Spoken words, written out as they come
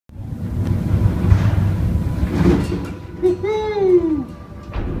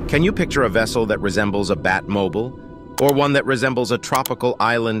Can you picture a vessel that resembles a Batmobile? Or one that resembles a tropical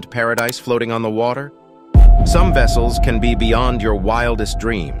island paradise floating on the water? Some vessels can be beyond your wildest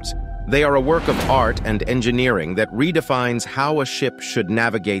dreams. They are a work of art and engineering that redefines how a ship should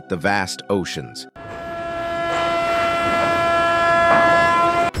navigate the vast oceans.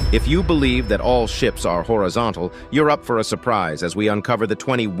 If you believe that all ships are horizontal, you're up for a surprise as we uncover the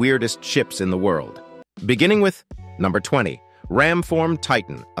 20 weirdest ships in the world. Beginning with number 20, Ramform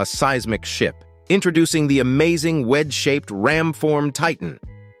Titan, a seismic ship. Introducing the amazing wedge-shaped Ramform Titan.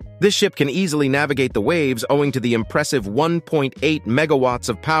 This ship can easily navigate the waves owing to the impressive 1.8 megawatts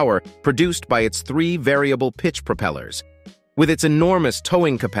of power produced by its 3 variable pitch propellers. With its enormous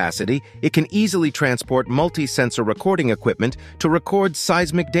towing capacity, it can easily transport multi-sensor recording equipment to record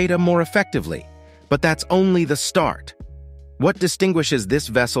seismic data more effectively. But that's only the start. What distinguishes this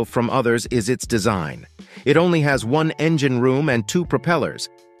vessel from others is its design. It only has 1 engine room and 2 propellers,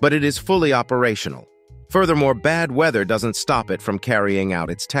 but it is fully operational. Furthermore, bad weather doesn't stop it from carrying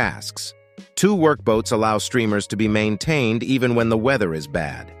out its tasks. 2 workboats allow streamers to be maintained even when the weather is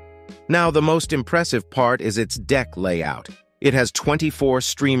bad. Now, the most impressive part is its deck layout. It has 24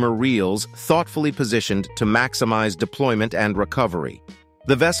 streamer reels thoughtfully positioned to maximize deployment and recovery.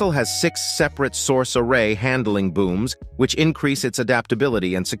 The vessel has 6 separate source array handling booms, which increase its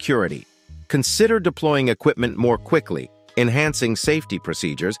adaptability and security. Consider deploying equipment more quickly, enhancing safety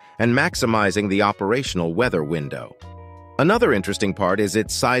procedures, and maximizing the operational weather window. Another interesting part is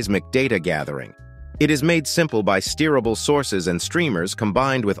its seismic data gathering. It is made simple by steerable sources and streamers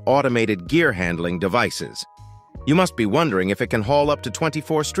combined with automated gear handling devices. You must be wondering if it can haul up to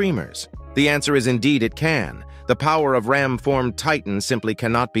 24 streamers. The answer is indeed it can. The power of Ramform Titan simply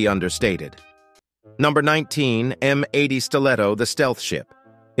cannot be understated. Number 19, M80 Stiletto, the stealth ship.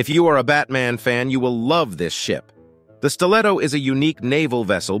 If you are a Batman fan, you will love this ship. The Stiletto is a unique naval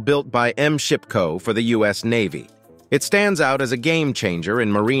vessel built by M. Shipco for the U.S. Navy. It stands out as a game-changer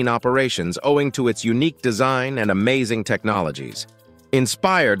in marine operations owing to its unique design and amazing technologies.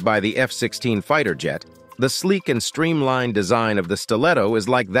 Inspired by the F-16 fighter jet, the sleek and streamlined design of the Stiletto is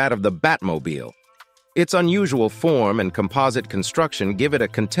like that of the Batmobile. Its unusual form and composite construction give it a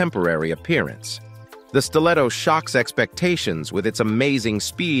contemporary appearance. The Stiletto shocks expectations with its amazing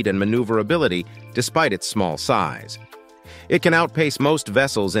speed and maneuverability despite its small size. It can outpace most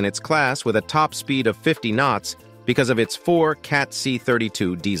vessels in its class with a top speed of 50 knots because of its 4 Cat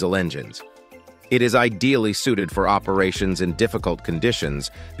C-32 diesel engines. It is ideally suited for operations in difficult conditions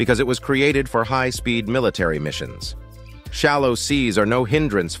because it was created for high-speed military missions. Shallow seas are no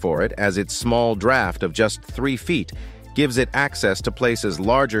hindrance for it, as its small draft of just 3 feet gives it access to places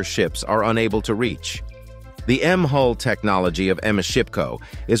larger ships are unable to reach. The M-hull technology of M. Shipco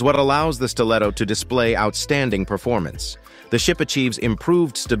is what allows the Stiletto to display outstanding performance. The ship achieves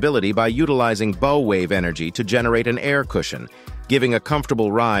improved stability by utilizing bow wave energy to generate an air cushion, giving a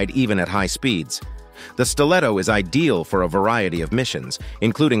comfortable ride even at high speeds. The Stiletto is ideal for a variety of missions,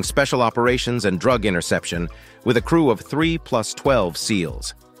 including special operations and drug interception, with a crew of 3 + 12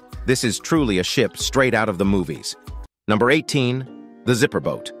 SEALs. This is truly a ship straight out of the movies. Number 18, the Zipper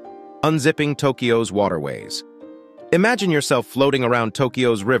Boat. Unzipping Tokyo's waterways. Imagine yourself floating around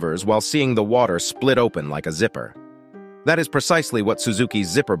Tokyo's rivers while seeing the water split open like a zipper. That is precisely what Suzuki's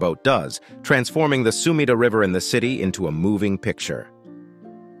Zipper Boat does, transforming the Sumida River in the city into a moving picture.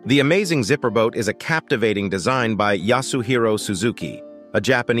 The amazing Zipper Boat is a captivating design by Yasuhiro Suzuki, a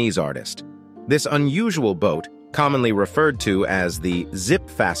Japanese artist. This unusual boat, commonly referred to as the zip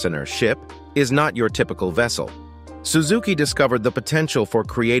fastener ship, is not your typical vessel. Suzuki discovered the potential for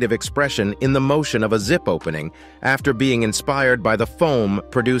creative expression in the motion of a zip opening after being inspired by the foam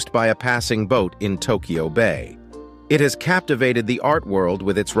produced by a passing boat in Tokyo Bay. It has captivated the art world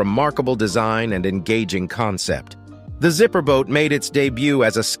with its remarkable design and engaging concept. The Zipper Boat made its debut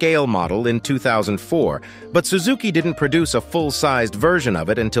as a scale model in 2004, but Suzuki didn't produce a full-sized version of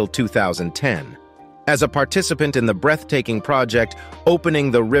it until 2010. As a participant in the breathtaking project Opening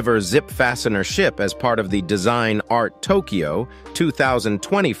the River Zip Fastener Ship as part of the Design Art Tokyo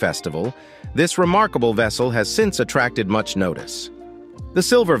 2020 festival, this remarkable vessel has since attracted much notice. The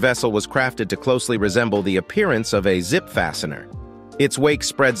silver vessel was crafted to closely resemble the appearance of a zip fastener. Its wake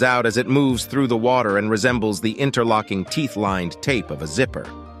spreads out as it moves through the water and resembles the interlocking teeth-lined tape of a zipper.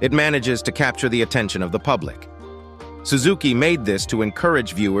 It manages to capture the attention of the public. Suzuki made this to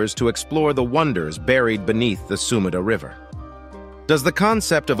encourage viewers to explore the wonders buried beneath the Sumida River. Does the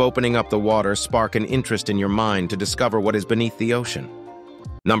concept of opening up the water spark an interest in your mind to discover what is beneath the ocean?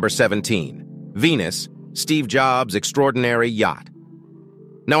 Number 17. Venus, Steve Jobs' extraordinary yacht.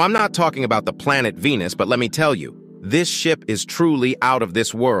 Now, I'm not talking about the planet Venus, but let me tell you, This ship is truly out of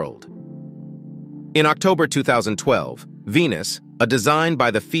this world. In October 2012, Venus, a design by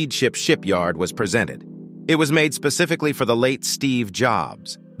the Feedship Shipyard, was presented. It was made specifically for the late Steve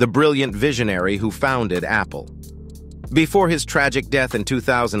Jobs, the brilliant visionary who founded Apple. Before his tragic death in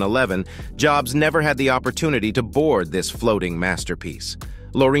 2011, Jobs never had the opportunity to board this floating masterpiece.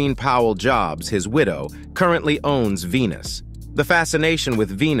 Laureen Powell Jobs, his widow, currently owns Venus. The fascination with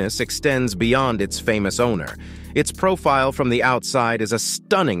Venus extends beyond its famous owner. Its profile from the outside is a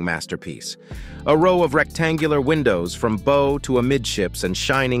stunning masterpiece. A row of rectangular windows from bow to amidships and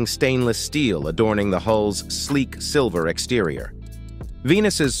shining stainless steel adorning the hull's sleek silver exterior.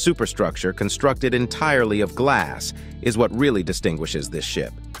 Venus's superstructure, constructed entirely of glass, is what really distinguishes this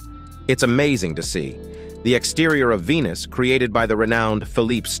ship. It's amazing to see. The exterior of Venus, created by the renowned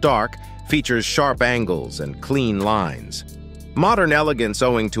Philippe Starck, features sharp angles and clean lines. Modern elegance,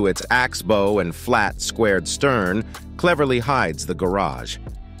 owing to its axe bow and flat, squared stern, cleverly hides the garage.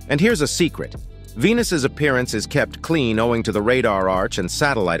 And here's a secret. Venus's appearance is kept clean owing to the radar arch and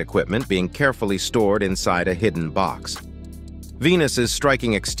satellite equipment being carefully stored inside a hidden box. Venus's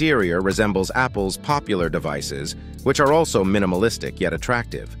striking exterior resembles Apple's popular devices, which are also minimalistic yet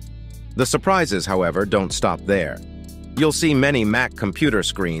attractive. The surprises, however, don't stop there. You'll see many Mac computer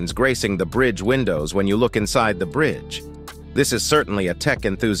screens gracing the bridge windows when you look inside the bridge. This is certainly a tech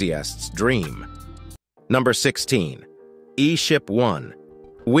enthusiast's dream. Number 16. E-Ship 1.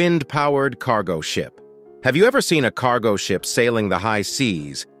 Wind-powered cargo ship. Have you ever seen a cargo ship sailing the high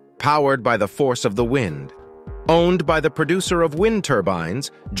seas, powered by the force of the wind? Owned by the producer of wind turbines,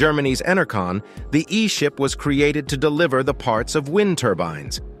 Germany's Enercon, the E-Ship was created to deliver the parts of wind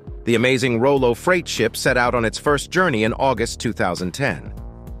turbines. The amazing Rollo freight ship set out on its first journey in August 2010.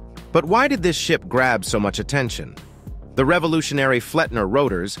 But why did this ship grab so much attention? The revolutionary Flettner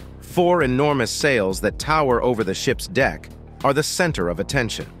rotors, 4 enormous sails that tower over the ship's deck, are the center of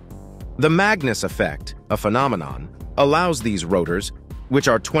attention. The Magnus effect, a phenomenon, allows these rotors, which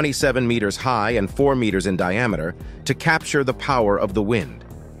are 27 meters high and 4 meters in diameter, to capture the power of the wind.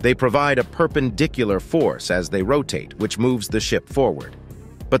 They provide a perpendicular force as they rotate, which moves the ship forward.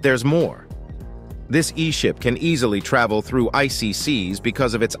 But there's more. This E-Ship can easily travel through icy seas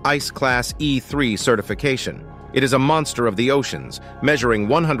because of its Ice Class E3 certification. It is a monster of the oceans, measuring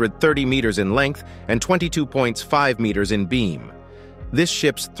 130 meters in length and 22.5 meters in beam. This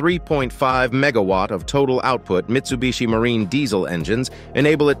ship's 3.5 megawatt of total output Mitsubishi Marine diesel engines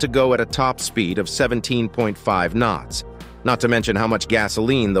enable it to go at a top speed of 17.5 knots, not to mention how much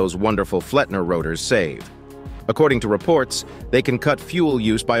gasoline those wonderful Flettner rotors save. According to reports, they can cut fuel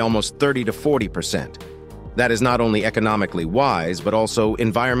use by almost 30 to 40%. That is not only economically wise, but also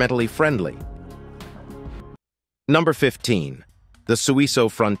environmentally friendly. Number 15. The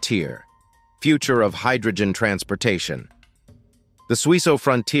Suiso Frontier. Future of hydrogen transportation. The Suiso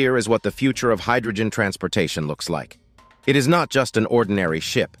Frontier is what the future of hydrogen transportation looks like. It is not just an ordinary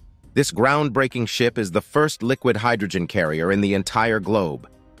ship. This groundbreaking ship is the first liquid hydrogen carrier in the entire globe.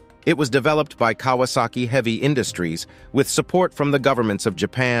 It was developed by Kawasaki Heavy Industries with support from the governments of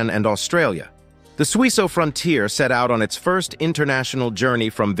Japan and Australia. The Suiso Frontier set out on its first international journey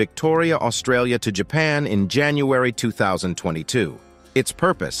from Victoria, Australia to Japan in January 2022. Its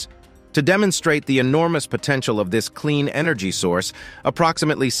purpose? To demonstrate the enormous potential of this clean energy source,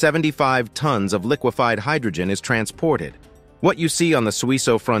 approximately 75 tons of liquefied hydrogen is transported. What you see on the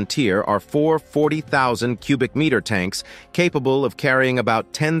Suiso Frontier are 4 40,000 cubic meter tanks capable of carrying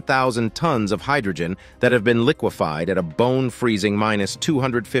about 10,000 tons of hydrogen that have been liquefied at a bone-freezing minus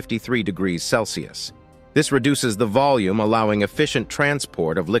 253 degrees Celsius. This reduces the volume, allowing efficient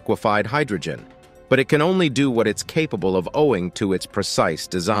transport of liquefied hydrogen, but it can only do what it's capable of owing to its precise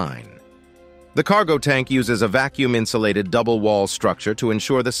design. The cargo tank uses a vacuum-insulated double-wall structure to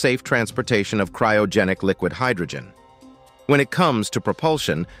ensure the safe transportation of cryogenic liquid hydrogen. When it comes to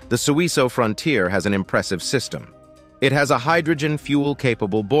propulsion, the Suiso Frontier has an impressive system. It has a hydrogen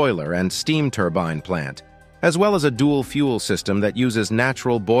fuel-capable boiler and steam turbine plant, as well as a dual-fuel system that uses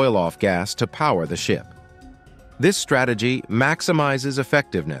natural boil-off gas to power the ship. This strategy maximizes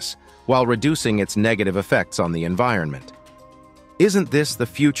effectiveness while reducing its negative effects on the environment. Isn't this the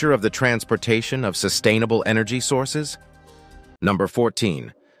future of the transportation of sustainable energy sources? Number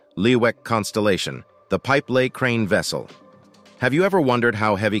 14. Liwek Constellation, the pipe-lay crane vessel. Have you ever wondered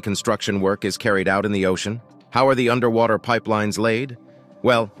how heavy construction work is carried out in the ocean? How are the underwater pipelines laid?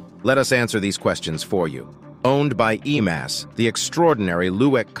 Well, let us answer these questions for you. Owned by EMAS, the extraordinary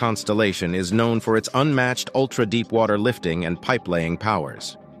Liwek Constellation is known for its unmatched ultra-deepwater lifting and pipe-laying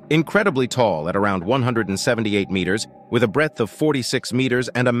powers. Incredibly tall at around 178 meters, with a breadth of 46 meters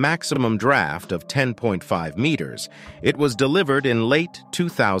and a maximum draft of 10.5 meters, it was delivered in late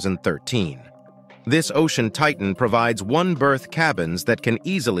 2013. This ocean titan provides one-berth cabins that can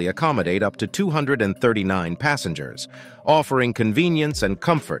easily accommodate up to 239 passengers, offering convenience and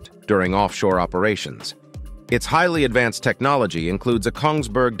comfort during offshore operations. Its highly advanced technology includes a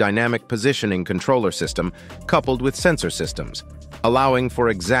Kongsberg dynamic positioning controller system coupled with sensor systems, allowing for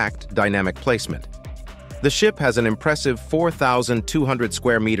exact dynamic placement. The ship has an impressive 4,200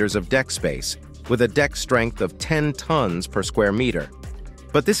 square meters of deck space, with a deck strength of 10 tons per square meter.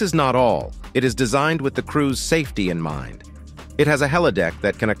 But this is not all. It is designed with the crew's safety in mind. It has a helideck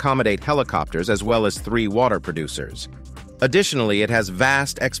that can accommodate helicopters as well as 3 water producers. Additionally, it has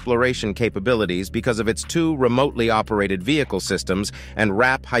vast exploration capabilities because of its 2 remotely operated vehicle systems and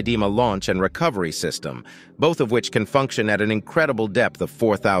RAP Hydema launch and recovery system, both of which can function at an incredible depth of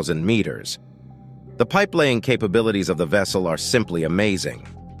 4,000 meters. The pipe-laying capabilities of the vessel are simply amazing.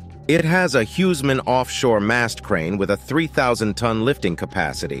 It has a Huseman offshore mast crane with a 3,000-ton lifting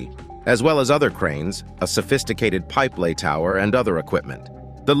capacity, as well as other cranes, a sophisticated pipe-lay tower, and other equipment.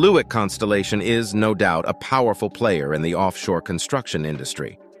 The Lewick constellation is, no doubt, a powerful player in the offshore construction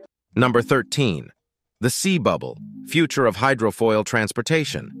industry. Number 13. The Sea Bubble, future of hydrofoil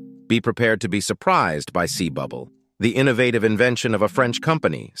transportation. Be prepared to be surprised by Sea Bubble, the innovative invention of a French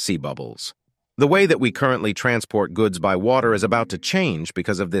company, Sea Bubbles. The way that we currently transport goods by water is about to change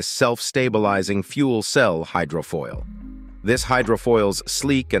because of this self-stabilizing fuel cell hydrofoil. This hydrofoil's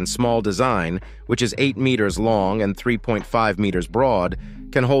sleek and small design, which is 8 meters long and 3.5 meters broad,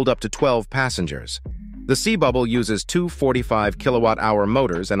 can hold up to 12 passengers. The Sea Bubble uses 2 45 kilowatt-hour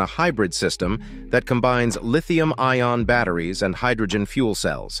motors and a hybrid system that combines lithium-ion batteries and hydrogen fuel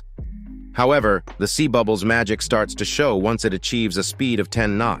cells. However, the Sea Bubble's magic starts to show once it achieves a speed of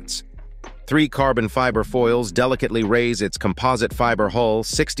 10 knots. 3 carbon fiber foils delicately raise its composite fiber hull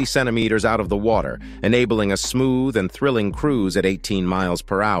 60 centimeters out of the water, enabling a smooth and thrilling cruise at 18 miles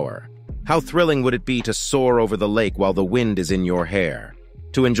per hour. How thrilling would it be to soar over the lake while the wind is in your hair?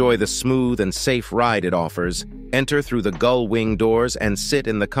 To enjoy the smooth and safe ride it offers, enter through the gull wing doors and sit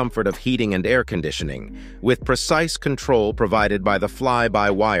in the comfort of heating and air conditioning, with precise control provided by the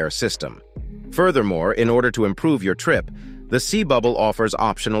fly-by-wire system. Furthermore, in order to improve your trip, the Sea Bubble offers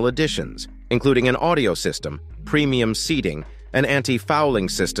optional additions, including an audio system, premium seating, an anti-fouling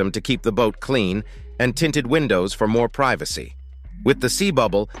system to keep the boat clean, and tinted windows for more privacy. With the Sea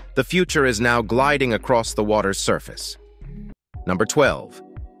Bubble, the future is now gliding across the water's surface. Number 12.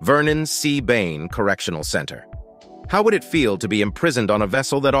 Vernon C. Bain Correctional Center. How would it feel to be imprisoned on a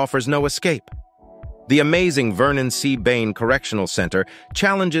vessel that offers no escape? The amazing Vernon C. Bain Correctional Center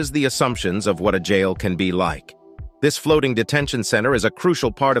challenges the assumptions of what a jail can be like. This floating detention center is a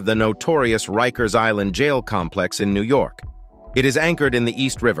crucial part of the notorious Rikers Island jail complex in New York. It is anchored in the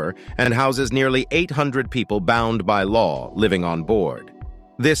East River and houses nearly 800 people bound by law living on board.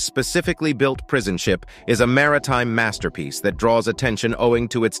 This specifically built prison ship is a maritime masterpiece that draws attention owing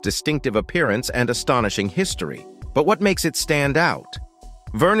to its distinctive appearance and astonishing history. But what makes it stand out?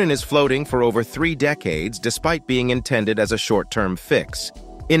 Vernon is floating for over 3 decades despite being intended as a short-term fix.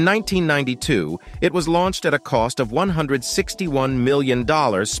 In 1992, it was launched at a cost of $161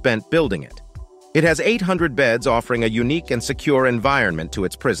 million spent building it. It has 800 beds offering a unique and secure environment to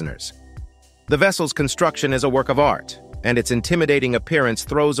its prisoners. The vessel's construction is a work of art, and its intimidating appearance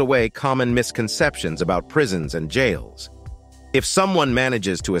throws away common misconceptions about prisons and jails. If someone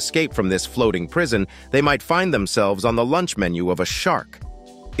manages to escape from this floating prison, they might find themselves on the lunch menu of a shark.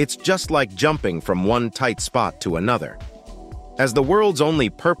 It's just like jumping from one tight spot to another. As the world's only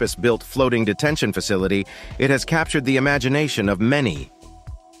purpose-built floating detention facility, it has captured the imagination of many.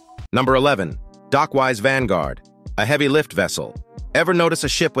 Number 11. Dockwise Vanguard, a heavy lift vessel. Ever notice a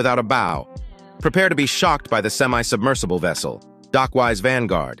ship without a bow? Prepare to be shocked by the semi-submersible vessel, Dockwise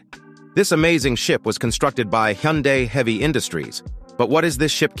Vanguard. This amazing ship was constructed by Hyundai Heavy Industries. But what is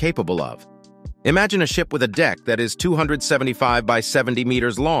this ship capable of? Imagine a ship with a deck that is 275 by 70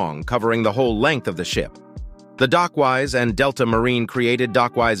 meters long, covering the whole length of the ship. The Dockwise and Delta Marine created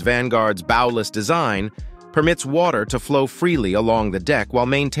Dockwise Vanguard's bowless design permits water to flow freely along the deck while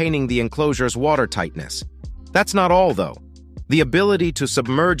maintaining the enclosure's water tightness. That's not all, though. The ability to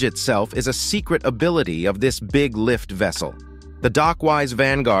submerge itself is a secret ability of this big lift vessel. The Dockwise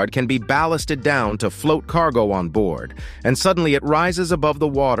Vanguard can be ballasted down to float cargo on board, and suddenly it rises above the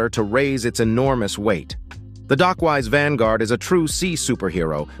water to raise its enormous weight. The Dockwise Vanguard is a true sea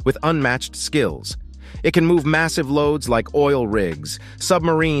superhero with unmatched skills. It can move massive loads like oil rigs,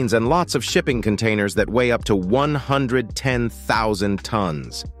 submarines, and lots of shipping containers that weigh up to 110,000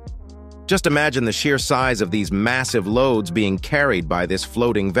 tons. Just imagine the sheer size of these massive loads being carried by this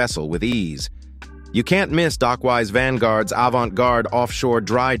floating vessel with ease. You can't miss Dockwise Vanguard's avant-garde offshore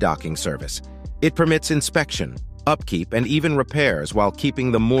dry docking service. It permits inspection, upkeep, and even repairs while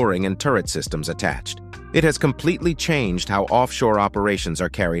keeping the mooring and turret systems attached. It has completely changed how offshore operations are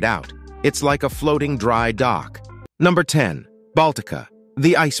carried out. It's like a floating dry dock. Number 10. Baltica,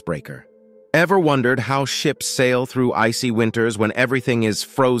 the icebreaker. Ever wondered how ships sail through icy winters when everything is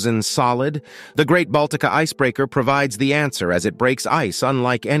frozen solid? The Great Baltica icebreaker provides the answer as it breaks ice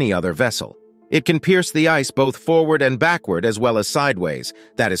unlike any other vessel. It can pierce the ice both forward and backward as well as sideways.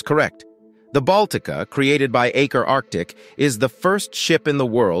 That is correct. The Baltica, created by Aker Arctic, is the first ship in the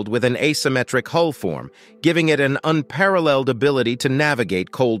world with an asymmetric hull form, giving it an unparalleled ability to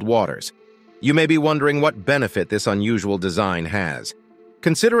navigate cold waters. You may be wondering what benefit this unusual design has.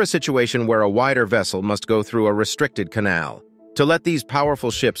 Consider a situation where a wider vessel must go through a restricted canal. To let these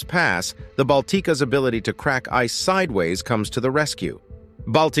powerful ships pass, the Baltica's ability to crack ice sideways comes to the rescue.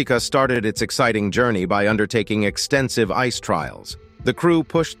 Baltica started its exciting journey by undertaking extensive ice trials. The crew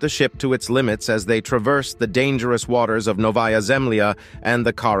pushed the ship to its limits as they traversed the dangerous waters of Novaya Zemlya and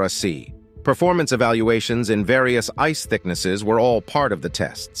the Kara Sea. Performance evaluations in various ice thicknesses were all part of the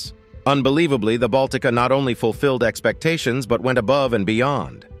tests. Unbelievably, the Baltica not only fulfilled expectations but went above and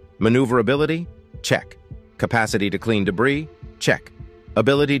beyond. Maneuverability? Check. Capacity to clean debris? Check.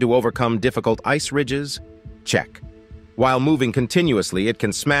 Ability to overcome difficult ice ridges? Check. While moving continuously, it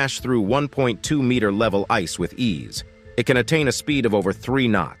can smash through 1.2-meter level ice with ease. It can attain a speed of over 3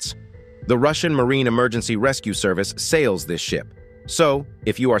 knots. The Russian Marine Emergency Rescue Service sails this ship. So,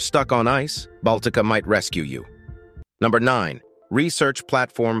 if you are stuck on ice, Baltica might rescue you. Number 9. Research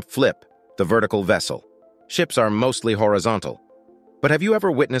Platform Flip, the vertical vessel. Ships are mostly horizontal. But have you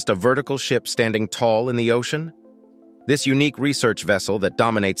ever witnessed a vertical ship standing tall in the ocean? This unique research vessel that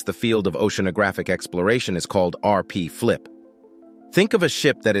dominates the field of oceanographic exploration is called RP Flip. Think of a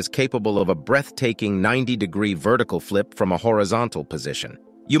ship that is capable of a breathtaking 90-degree vertical flip from a horizontal position.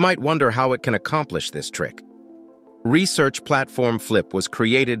 You might wonder how it can accomplish this trick. Research Platform Flip was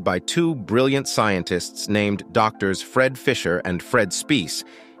created by 2 brilliant scientists named Doctors Fred Fisher and Fred Spiess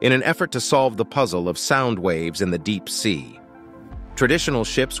in an effort to solve the puzzle of sound waves in the deep sea. Traditional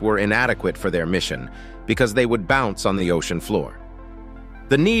ships were inadequate for their mission because they would bounce on the ocean floor.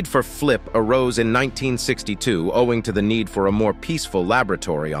 The need for flip arose in 1962 owing to the need for a more peaceful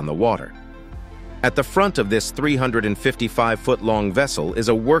laboratory on the water. At the front of this 355-foot-long vessel is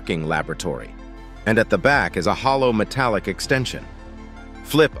a working laboratory, and at the back is a hollow metallic extension.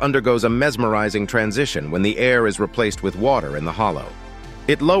 Flip undergoes a mesmerizing transition when the air is replaced with water in the hollow.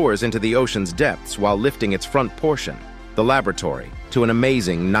 It lowers into the ocean's depths while lifting its front portion, the laboratory, to an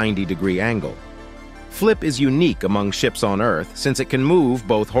amazing 90-degree angle. Flip is unique among ships on Earth since it can move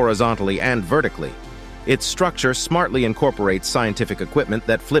both horizontally and vertically. Its structure smartly incorporates scientific equipment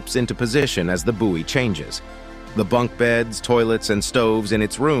that flips into position as the buoy changes. The bunk beds, toilets, and stoves in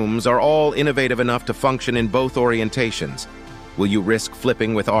its rooms are all innovative enough to function in both orientations. Will you risk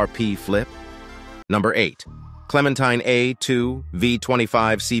flipping with RP Flip? Number 8. Clementine A2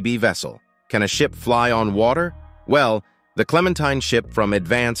 V25CB vessel. Can a ship fly on water? Well, the Clementine ship from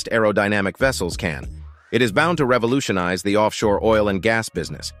Advanced Aerodynamic Vessels can. It is bound to revolutionize the offshore oil and gas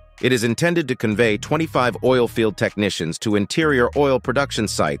business. It is intended to convey 25 oil field technicians to interior oil production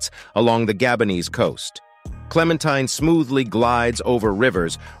sites along the Gabonese coast. Clementine smoothly glides over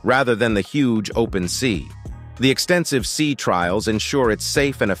rivers rather than the huge open sea. The extensive sea trials ensure its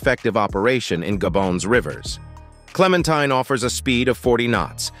safe and effective operation in Gabon's rivers. Clementine offers a speed of 40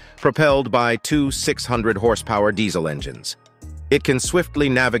 knots, propelled by 2 600-horsepower diesel engines. It can swiftly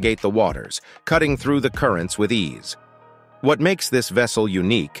navigate the waters, cutting through the currents with ease. What makes this vessel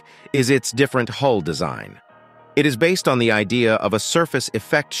unique is its different hull design. It is based on the idea of a surface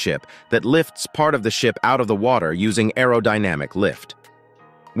effect ship that lifts part of the ship out of the water using aerodynamic lift.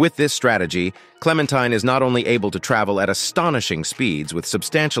 With this strategy, Clementine is not only able to travel at astonishing speeds with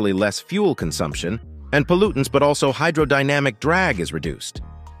substantially less fuel consumption and pollutants, but also hydrodynamic drag is reduced.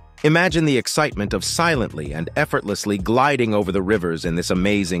 Imagine the excitement of silently and effortlessly gliding over the rivers in this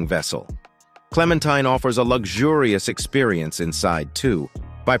amazing vessel. Clementine offers a luxurious experience inside, too,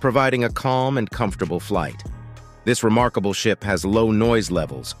 by providing a calm and comfortable flight. This remarkable ship has low noise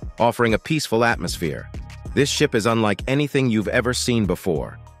levels, offering a peaceful atmosphere. This ship is unlike anything you've ever seen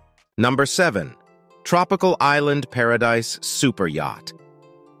before. Number 7. Tropical Island Paradise Super Yacht.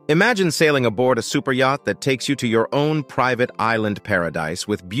 Imagine sailing aboard a super yacht that takes you to your own private island paradise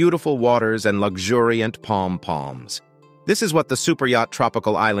with beautiful waters and luxuriant palms. This is what the super yacht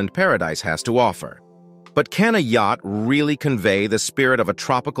Tropical Island Paradise has to offer. But can a yacht really convey the spirit of a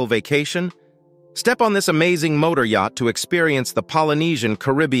tropical vacation? Step on this amazing motor yacht to experience the Polynesian,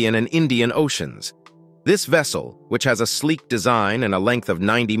 Caribbean, and Indian Oceans. This vessel, which has a sleek design and a length of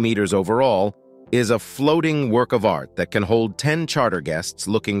 90 meters overall, is a floating work of art that can hold 10 charter guests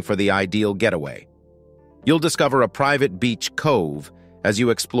looking for the ideal getaway. You'll discover a private beach cove as you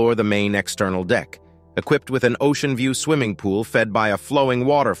explore the main external deck, equipped with an ocean view swimming pool fed by a flowing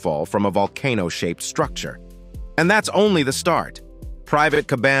waterfall from a volcano-shaped structure. And that's only the start. Private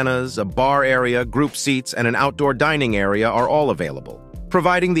cabanas, a bar area, group seats, and an outdoor dining area are all available,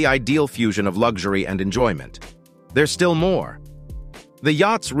 providing the ideal fusion of luxury and enjoyment. There's still more. The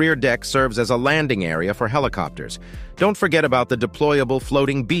yacht's rear deck serves as a landing area for helicopters. Don't forget about the deployable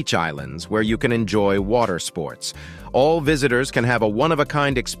floating beach islands where you can enjoy water sports. All visitors can have a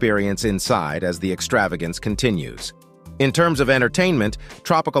one-of-a-kind experience inside as the extravagance continues. In terms of entertainment,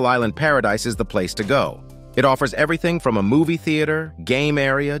 Tropical Island Paradise is the place to go. It offers everything from a movie theater, game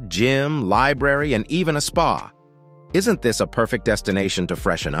area, gym, library, and even a spa. Isn't this a perfect destination to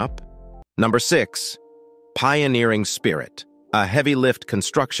freshen up? Number 6. Pioneering Spirit, a heavy-lift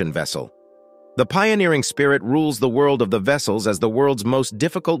construction vessel. The Pioneering Spirit rules the world of the vessels as the world's most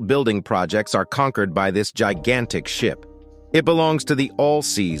difficult building projects are conquered by this gigantic ship. It belongs to the All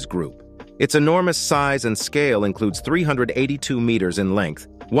Seas Group. Its enormous size and scale includes 382 meters in length,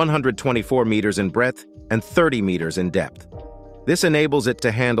 124 meters in breadth, and 30 meters in depth. This enables it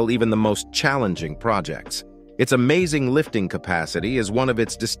to handle even the most challenging projects. Its amazing lifting capacity is one of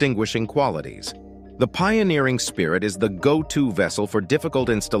its distinguishing qualities. The Pioneering Spirit is the go-to vessel for difficult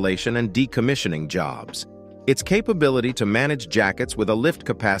installation and decommissioning jobs. Its capability to manage jackets with a lift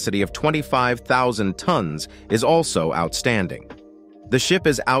capacity of 25,000 tons is also outstanding. The ship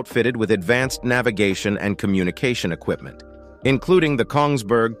is outfitted with advanced navigation and communication equipment, including the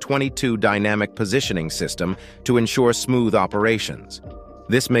Kongsberg 22 dynamic positioning system to ensure smooth operations.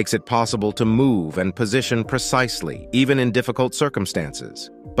 This makes it possible to move and position precisely, even in difficult circumstances.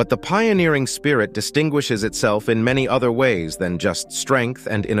 But the Pioneering Spirit distinguishes itself in many other ways than just strength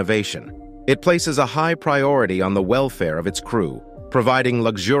and innovation. It places a high priority on the welfare of its crew, providing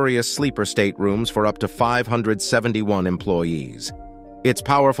luxurious sleeper staterooms for up to 571 employees. Its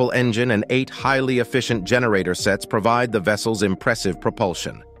powerful engine and 8 highly efficient generator sets provide the vessel's impressive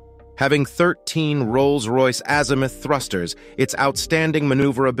propulsion. Having 13 Rolls-Royce azimuth thrusters, its outstanding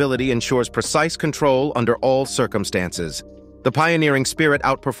maneuverability ensures precise control under all circumstances. The Pioneering Spirit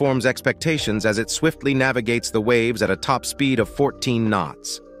outperforms expectations as it swiftly navigates the waves at a top speed of 14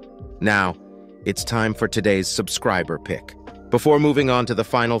 knots. Now, it's time for today's subscriber pick. Before moving on to the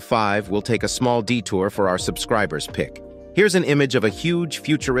final 5, we'll take a small detour for our subscriber's pick. Here's an image of a huge,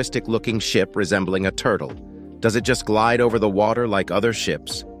 futuristic-looking ship resembling a turtle. Does it just glide over the water like other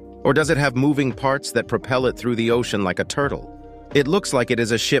ships? Or does it have moving parts that propel it through the ocean like a turtle? It looks like it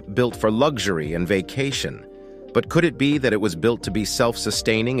is a ship built for luxury and vacation. But could it be that it was built to be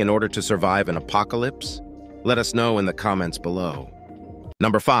self-sustaining in order to survive an apocalypse? Let us know in the comments below.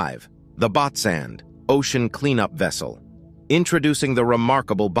 Number 5. The Botsand, Ocean Cleanup Vessel. Introducing the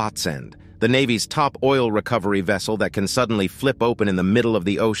remarkable Botsand, the Navy's top oil recovery vessel that can suddenly flip open in the middle of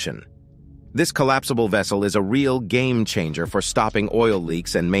the ocean. This collapsible vessel is a real game-changer for stopping oil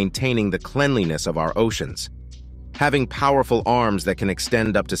leaks and maintaining the cleanliness of our oceans. Having powerful arms that can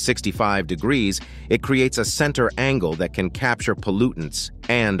extend up to 65 degrees, it creates a center angle that can capture pollutants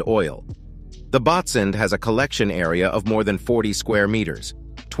and oil. The Botsand has a collection area of more than 40 square meters.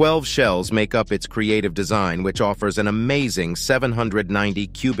 12 shells make up its creative design, which offers an amazing 790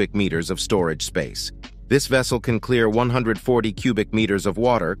 cubic meters of storage space. This vessel can clear 140 cubic meters of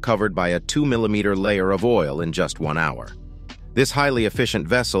water covered by a 2-millimeter layer of oil in just 1 hour. This highly efficient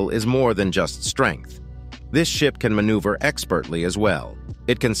vessel is more than just strength. This ship can maneuver expertly as well.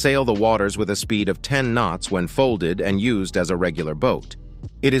 It can sail the waters with a speed of 10 knots when folded and used as a regular boat.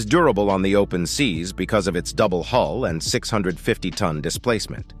 It is durable on the open seas because of its double hull and 650-ton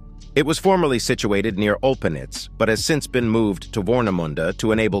displacement. It was formerly situated near Olpenitz, but has since been moved to Warnemünde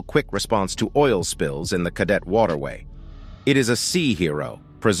to enable quick response to oil spills in the Cadet waterway. It is a sea hero,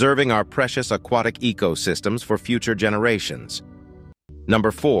 preserving our precious aquatic ecosystems for future generations.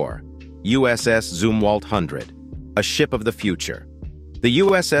 Number 4. USS Zumwalt 100, a ship of the future. The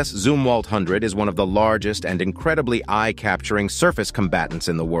USS Zumwalt 100 is one of the largest and incredibly eye-capturing surface combatants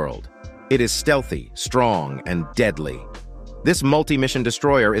in the world. It is stealthy, strong, and deadly. This multi-mission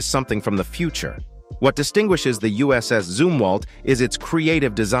destroyer is something from the future. What distinguishes the USS Zumwalt is its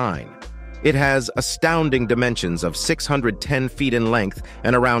creative design. It has astounding dimensions of 610 feet in length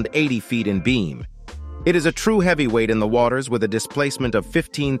and around 80 feet in beam. It is a true heavyweight in the waters with a displacement of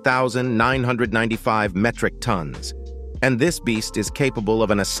 15,995 metric tons. And this beast is capable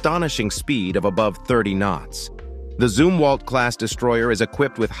of an astonishing speed of above 30 knots. The Zumwalt-class destroyer is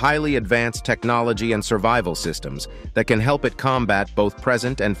equipped with highly advanced technology and survival systems that can help it combat both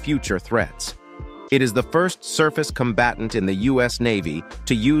present and future threats. It is the first surface combatant in the U.S. Navy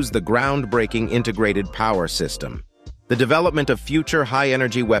to use the groundbreaking integrated power system. The development of future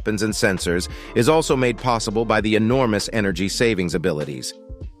high-energy weapons and sensors is also made possible by the enormous energy savings abilities.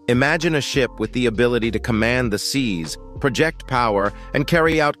 Imagine a ship with the ability to command the seas, project power, and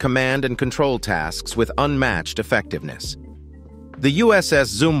carry out command and control tasks with unmatched effectiveness. The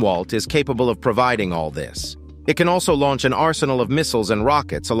USS Zumwalt is capable of providing all this. It can also launch an arsenal of missiles and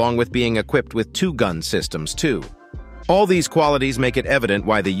rockets, along with being equipped with two-gun systems, too. All these qualities make it evident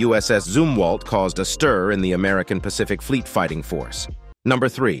why the USS Zumwalt caused a stir in the American Pacific Fleet Fighting Force. Number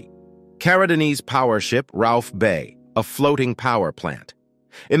 3. Caribbeanese power ship Ralph Bay, a floating power plant.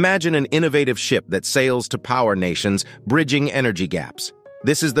 Imagine an innovative ship that sails to power nations, bridging energy gaps.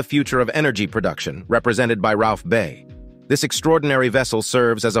 This is the future of energy production, represented by Ralph Bay. This extraordinary vessel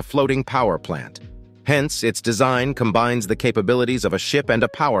serves as a floating power plant. Hence, its design combines the capabilities of a ship and a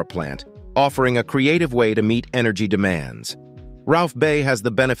power plant, offering a creative way to meet energy demands. Ralph Bay has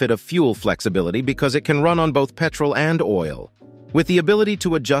the benefit of fuel flexibility because it can run on both petrol and oil. With the ability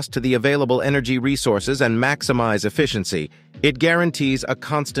to adjust to the available energy resources and maximize efficiency, it guarantees a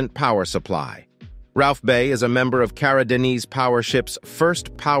constant power supply. Ralph Bay is a member of Caribbeanese Power Ship's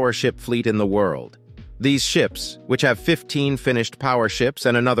first power ship fleet in the world. These ships, which have 15 finished power ships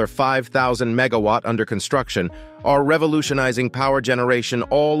and another 5,000 megawatt under construction, are revolutionizing power generation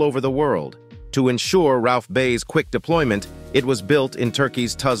all over the world. To ensure Ralph Bay's quick deployment, it was built in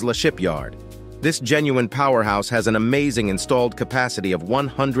Turkey's Tuzla shipyard. This genuine powerhouse has an amazing installed capacity of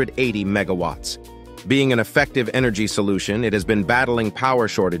 180 megawatts. Being an effective energy solution, it has been battling power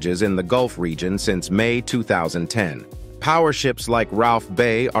shortages in the Gulf region since May 2010. Power ships like Ralph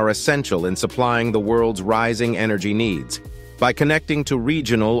Bay are essential in supplying the world's rising energy needs. By connecting to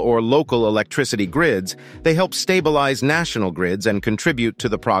regional or local electricity grids, they help stabilize national grids and contribute to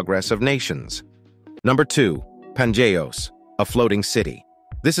the progress of nations. Number 2. Pangaeos, a floating city.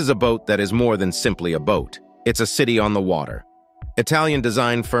 This is a boat that is more than simply a boat. It's a city on the water. Italian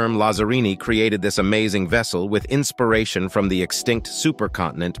design firm Lazzarini created this amazing vessel with inspiration from the extinct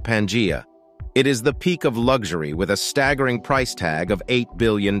supercontinent Pangaea. It is the peak of luxury with a staggering price tag of $8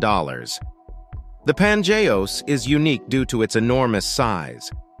 billion. The Pangaeos is unique due to its enormous size.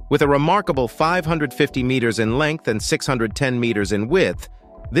 With a remarkable 550 meters in length and 610 meters in width,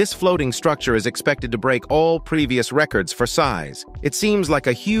 this floating structure is expected to break all previous records for size. It seems like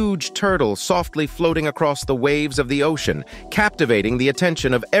a huge turtle softly floating across the waves of the ocean, captivating the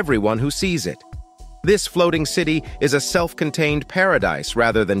attention of everyone who sees it. This floating city is a self-contained paradise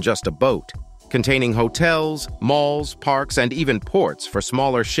rather than just a boat. Containing hotels, malls, parks, and even ports for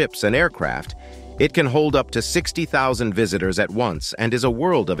smaller ships and aircraft, it can hold up to 60,000 visitors at once and is a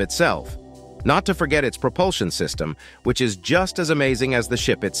world of itself. Not to forget its propulsion system, which is just as amazing as the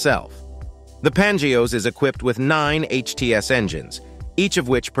ship itself. The Pangaeos is equipped with 9 HTS engines, each of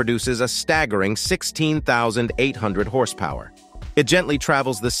which produces a staggering 16,800 horsepower. It gently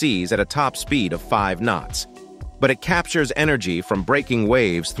travels the seas at a top speed of 5 knots. But it captures energy from breaking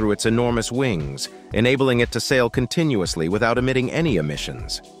waves through its enormous wings, enabling it to sail continuously without emitting any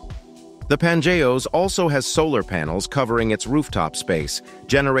emissions. The Pangaeos also has solar panels covering its rooftop space,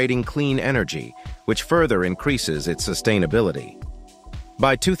 generating clean energy, which further increases its sustainability.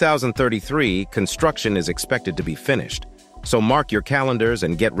 By 2033, construction is expected to be finished, so mark your calendars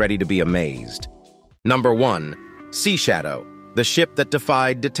and get ready to be amazed. Number 1. Sea Shadow, the ship that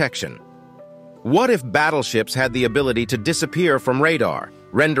defied detection. What if battleships had the ability to disappear from radar,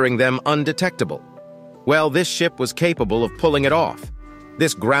 rendering them undetectable? Well, this ship was capable of pulling it off.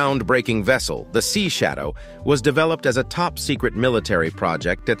 This groundbreaking vessel, the Sea Shadow, was developed as a top-secret military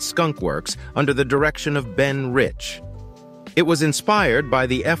project at Skunk Works under the direction of Ben Rich. It was inspired by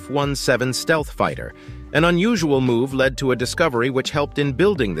the F-17 stealth fighter. An unusual move led to a discovery which helped in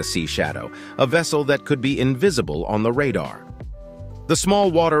building the Sea Shadow, a vessel that could be invisible on the radar. The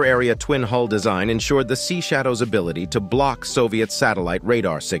small water area twin-hull design ensured the Sea Shadow's ability to block Soviet satellite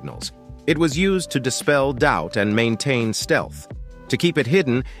radar signals. It was used to dispel doubt and maintain stealth. To keep it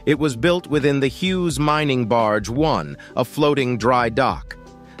hidden, it was built within the Hughes Mining Barge 1, a floating dry dock.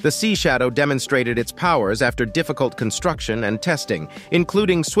 The Sea Shadow demonstrated its powers after difficult construction and testing,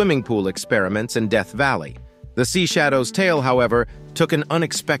 including swimming pool experiments in Death Valley. The Sea Shadow's tail, however, took an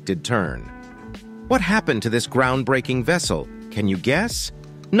unexpected turn. What happened to this groundbreaking vessel? Can you guess?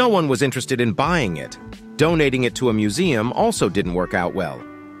 No one was interested in buying it. Donating it to a museum also didn't work out well.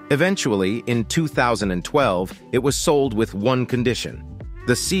 Eventually, in 2012, it was sold with one condition.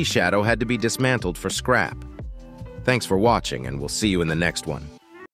 The sea shadow had to be dismantled for scrap. Thanks for watching, and we'll see you in the next one.